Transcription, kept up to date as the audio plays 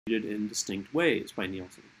in distinct ways by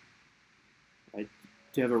Nielsen. Right?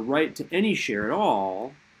 To have a right to any share at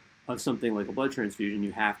all of something like a blood transfusion,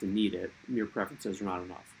 you have to need it. Mere preferences are not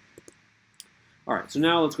enough. All right, so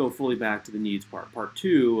now let's go fully back to the needs part, part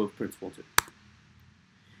 2 of principle 2.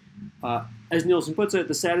 As Nielsen puts it,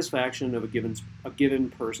 the satisfaction of a given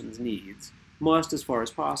person's needs must, as far as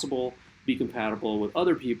possible, be compatible with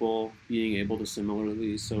other people being able to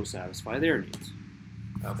similarly so satisfy their needs.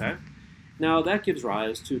 Okay? Now that gives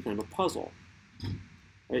rise to kind of a puzzle.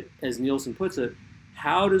 Right? As Nielsen puts it,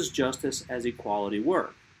 how does justice as equality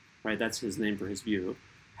work? Right? That's his name for his view.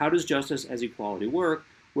 How does justice as equality work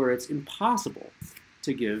where it's impossible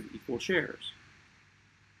to give equal shares?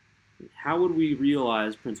 How would we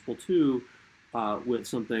realize principle 2 with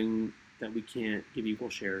something that we can't give equal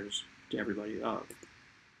shares to everybody of?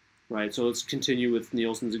 Right, so let's continue with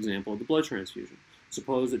Nielsen's example of the blood transfusion.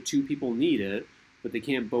 Suppose that 2 people need it, but they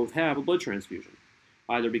can't both have a blood transfusion,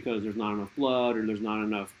 either because there's not enough blood or there's not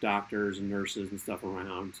enough doctors and nurses and stuff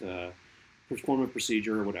around to perform a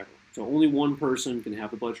procedure or whatever. So only one person can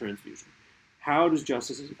have the blood transfusion. How does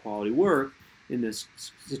justice as equality work in this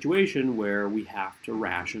situation where we have to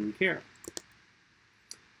ration care?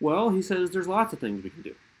 Well, he says there's lots of things we can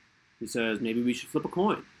do. He says maybe we should flip a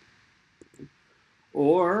coin.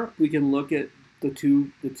 Or we can look at the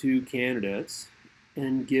two candidates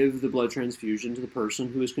and give the blood transfusion to the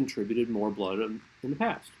person who has contributed more blood in the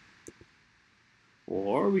past.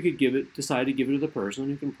 Or we could decide to give it to the person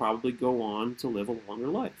who can probably go on to live a longer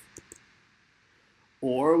life.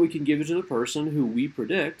 Or we can give it to the person who we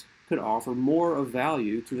predict could offer more of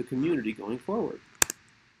value to the community going forward.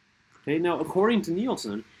 Okay, now according to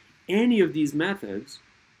Nielsen, any of these methods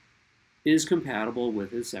is compatible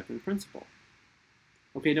with his second principle.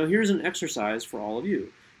 Okay, now here's an exercise for all of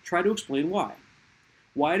you. Try to explain why.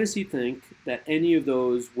 Why does he think that any of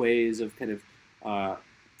those ways of kind of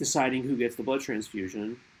deciding who gets the blood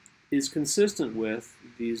transfusion is consistent with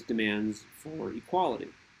these demands for equality?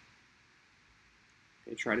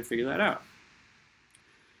 Okay, try to figure that out.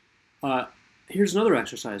 Here's another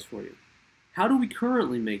exercise for you. How do we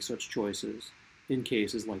currently make such choices in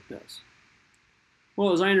cases like this?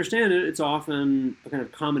 Well, as I understand it, it's often a kind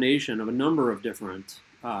of combination of a number of different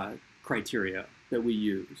criteria that we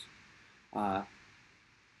use. But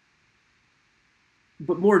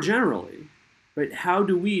more generally, right, how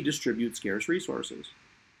do we distribute scarce resources?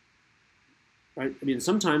 Right? I mean,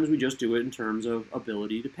 sometimes we just do it in terms of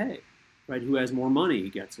ability to pay. Right? Who has more money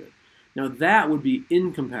gets it. Now that would be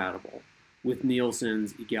incompatible with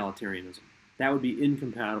Nielsen's egalitarianism. That would be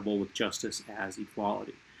incompatible with justice as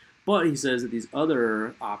equality. But he says that these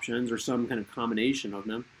other options, or some kind of combination of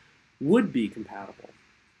them, would be compatible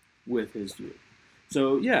with his view.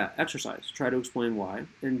 So yeah, exercise. Try to explain why,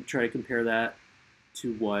 and try to compare that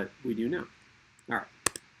to what we do now. All right.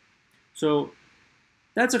 So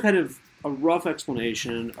that's a kind of a rough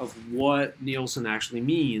explanation of what Nielsen actually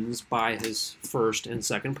means by his first and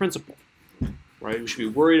second principle. Right? We should be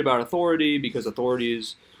worried about authority because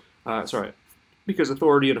authority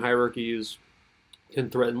and hierarchies can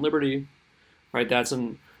threaten liberty. Right? That's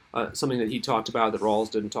something that he talked about that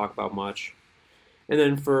Rawls didn't talk about much. And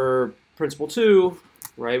then for principle 2,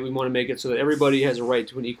 right, we want to make it so that everybody has a right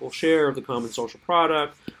to an equal share of the common social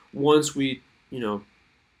product. Once we,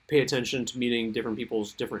 pay attention to meeting different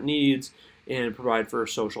people's different needs and provide for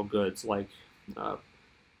social goods like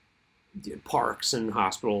parks and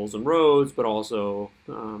hospitals and roads, but also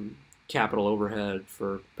capital overhead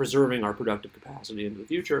for preserving our productive capacity into the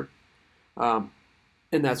future. And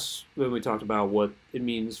that's when we talked about what it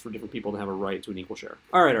means for different people to have a right to an equal share.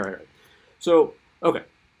 All right. So, okay,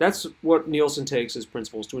 that's what Nielsen takes his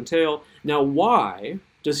principles to entail. Now, why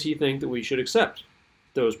does he think that we should accept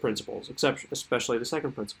those principles, especially the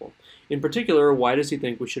second principle? In particular, why does he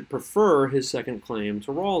think we should prefer his second claim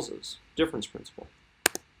to Rawls's difference principle?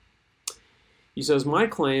 He says, my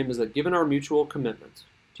claim is that given our mutual commitment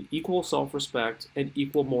to equal self-respect and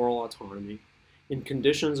equal moral autonomy in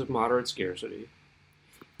conditions of moderate scarcity,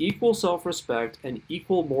 equal self-respect and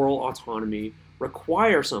equal moral autonomy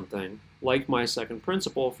require something like my second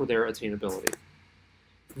principle for their attainability.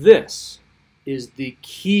 This is the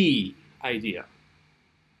key idea.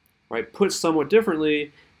 Right? Put somewhat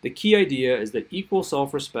differently, the key idea is that equal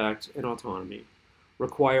self-respect and autonomy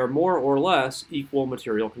require more or less equal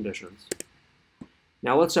material conditions.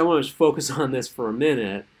 Now I want to focus on this for a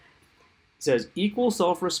minute. It says equal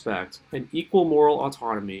self-respect and equal moral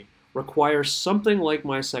autonomy require something like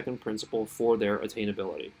my second principle for their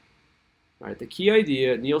attainability. Right? The key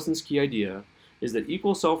idea, Nielsen's key idea, is that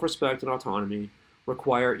equal self-respect and autonomy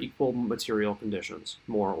require equal material conditions,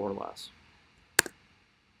 more or less.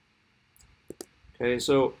 Okay,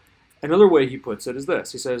 so another way he puts it is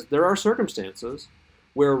this. He says, there are circumstances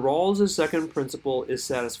where Rawls's second principle is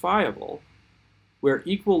satisfiable, where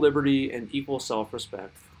equal liberty and equal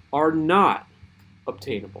self-respect are not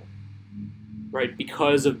obtainable, right,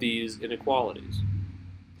 because of these inequalities.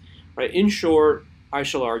 Right? In short, I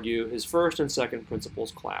shall argue his first and second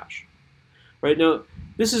principles clash. Right? Now,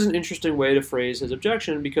 this is an interesting way to phrase his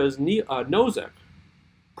objection because Nozick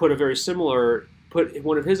put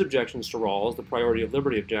one of his objections to Rawls, the priority of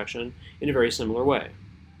liberty objection, in a very similar way.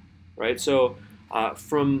 Right? So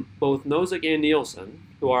from both Nozick and Nielsen,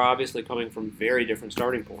 who are obviously coming from very different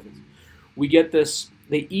starting points, we get this,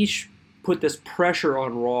 they each put this pressure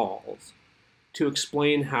on Rawls to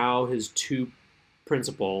explain how his two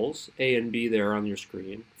principles, A and B there on your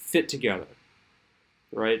screen, fit together,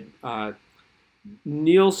 right?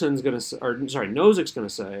 Nielsen's going to, or sorry, Nozick's going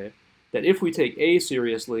to say that if we take A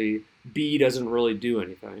seriously, B doesn't really do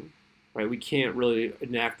anything, right? We can't really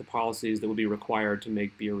enact the policies that would be required to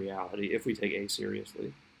make B a reality if we take A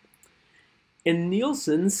seriously. And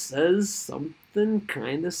Nielsen says something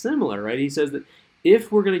kind of similar, right? He says that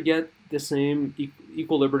if we're going to get the same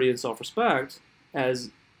equal liberty and self-respect as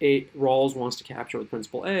Rawls wants to capture with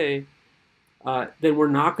principle A, then we're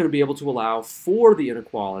not going to be able to allow for the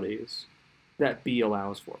inequalities that B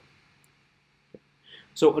allows for.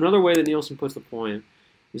 So another way that Nielsen puts the point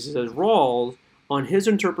is he says Rawls, on his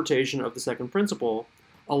interpretation of the second principle,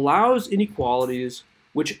 allows inequalities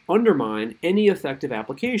which undermine any effective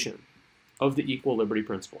application of the equal liberty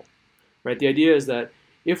principle. Right? The idea is that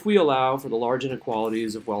if we allow for the large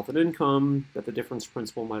inequalities of wealth and income that the difference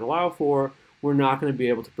principle might allow for, we're not going to be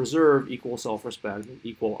able to preserve equal self-respect and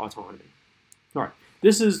equal autonomy. All right,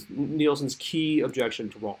 this is Nielsen's key objection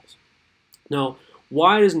to Rawls. Now,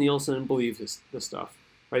 why does Nielsen believe this stuff?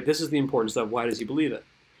 Right, this is the important stuff. Why does he believe it?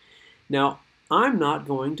 Now, I'm not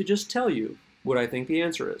going to just tell you what I think the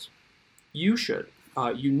answer is. You should.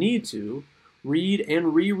 You need to read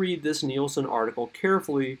and reread this Nielsen article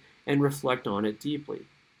carefully and reflect on it deeply.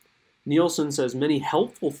 Nielsen says many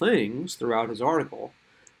helpful things throughout his article,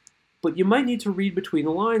 but you might need to read between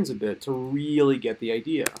the lines a bit to really get the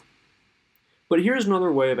idea. But here's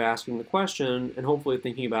another way of asking the question, and hopefully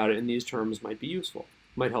thinking about it in these terms might be useful,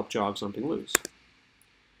 might help jog something loose.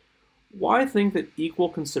 Why think that equal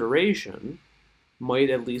consideration might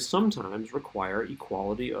at least sometimes require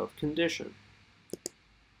equality of condition?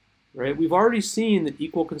 Right? We've already seen that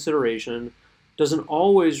equal consideration doesn't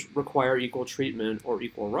always require equal treatment or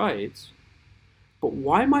equal rights, but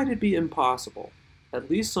why might it be impossible, at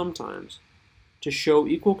least sometimes, to show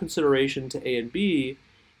equal consideration to A and B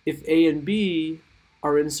if A and B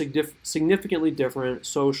are in significantly different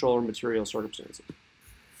social or material circumstances?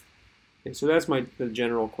 Okay, so that's the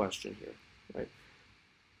general question here, right?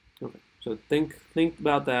 Okay, so think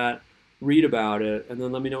about that, read about it, and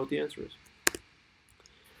then let me know what the answer is.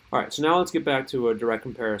 All right, so now let's get back to a direct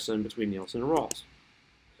comparison between Nielsen and Rawls.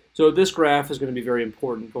 So this graph is going to be very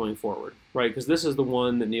important going forward, right? Because this is the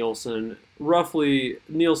one that Nielsen and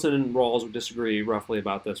Rawls would disagree roughly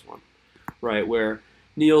about this one, right? Where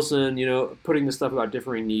Nielsen, putting the stuff about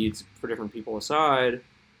differing needs for different people aside,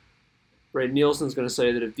 right? Nielsen's going to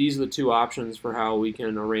say that if these are the two options for how we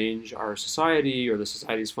can arrange our society or the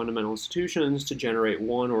society's fundamental institutions to generate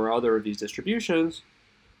one or other of these distributions,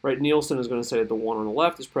 right? Nielsen is going to say that the one on the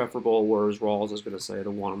left is preferable, whereas Rawls is going to say the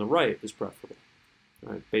one on the right is preferable.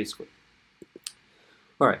 Right, basically.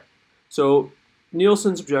 All right, so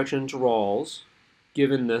Nielsen's objection to Rawls,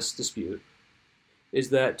 given this dispute, is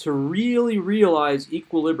that to really realize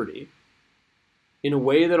equal liberty in a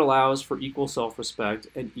way that allows for equal self-respect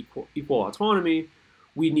and equal autonomy,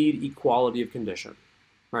 we need equality of condition,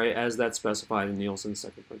 right, as that's specified in Nielsen's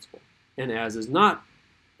second principle, and as is not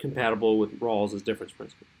compatible with Rawls' difference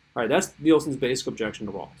principle. All right, that's Nielsen's basic objection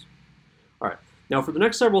to Rawls. All right, now for the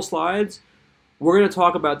next several slides, we're going to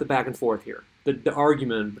talk about the back and forth here, the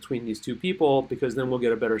argument between these two people, because then we'll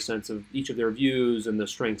get a better sense of each of their views and the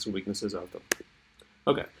strengths and weaknesses of them.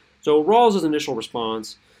 Okay, so Rawls' initial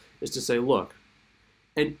response is to say, look,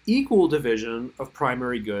 an equal division of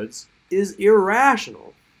primary goods is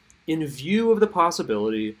irrational in view of the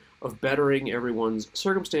possibility of bettering everyone's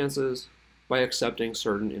circumstances by accepting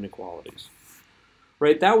certain inequalities.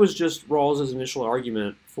 Right? That was just Rawls' initial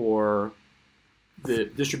argument for the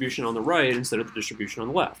distribution on the right instead of the distribution on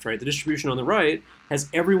the left, right? The distribution on the right has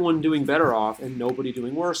everyone doing better off and nobody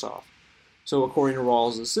doing worse off. So according to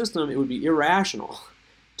Rawls' system, it would be irrational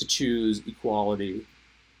to choose equality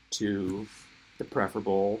to the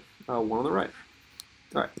preferable one on the right.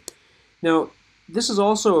 All right. Now, this is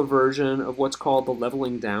also a version of what's called the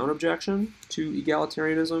leveling down objection to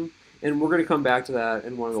egalitarianism. And we're going to come back to that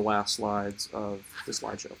in one of the last slides of the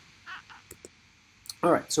slideshow.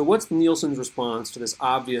 All right, so what's Nielsen's response to this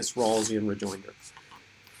obvious Rawlsian rejoinder?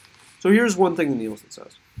 So here's one thing that Nielsen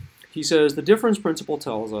says. He says, the difference principle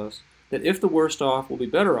tells us that if the worst off will be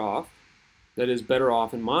better off, that is, better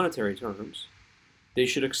off in monetary terms, they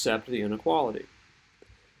should accept the inequality.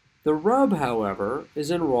 The rub, however, is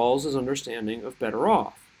in Rawls's understanding of better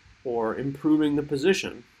off, or improving the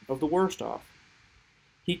position of the worst off.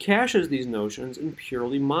 He caches these notions in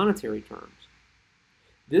purely monetary terms.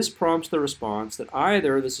 This prompts the response that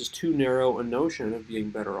either this is too narrow a notion of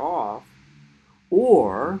being better off,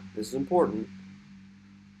 or, this is important,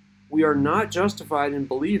 we are not justified in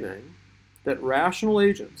believing that rational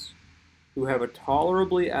agents who have a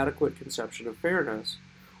tolerably adequate conception of fairness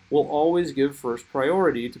will always give first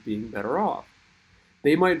priority to being better off.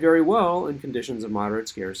 They might very well, in conditions of moderate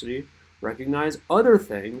scarcity, recognize other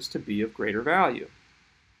things to be of greater value.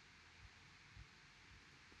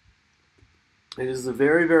 It is a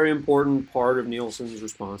very, very important part of Nielsen's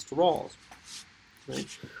response to Rawls. Right?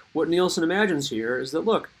 What Nielsen imagines here is that,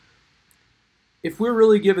 look, if we're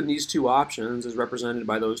really given these two options as represented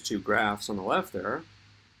by those two graphs on the left there,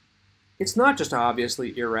 it's not just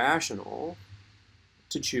obviously irrational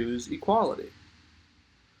to choose equality.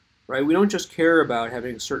 Right? We don't just care about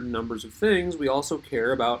having certain numbers of things, we also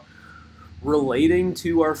care about relating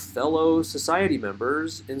to our fellow society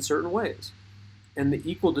members in certain ways. And the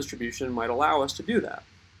equal distribution might allow us to do that.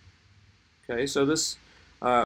 Okay, so this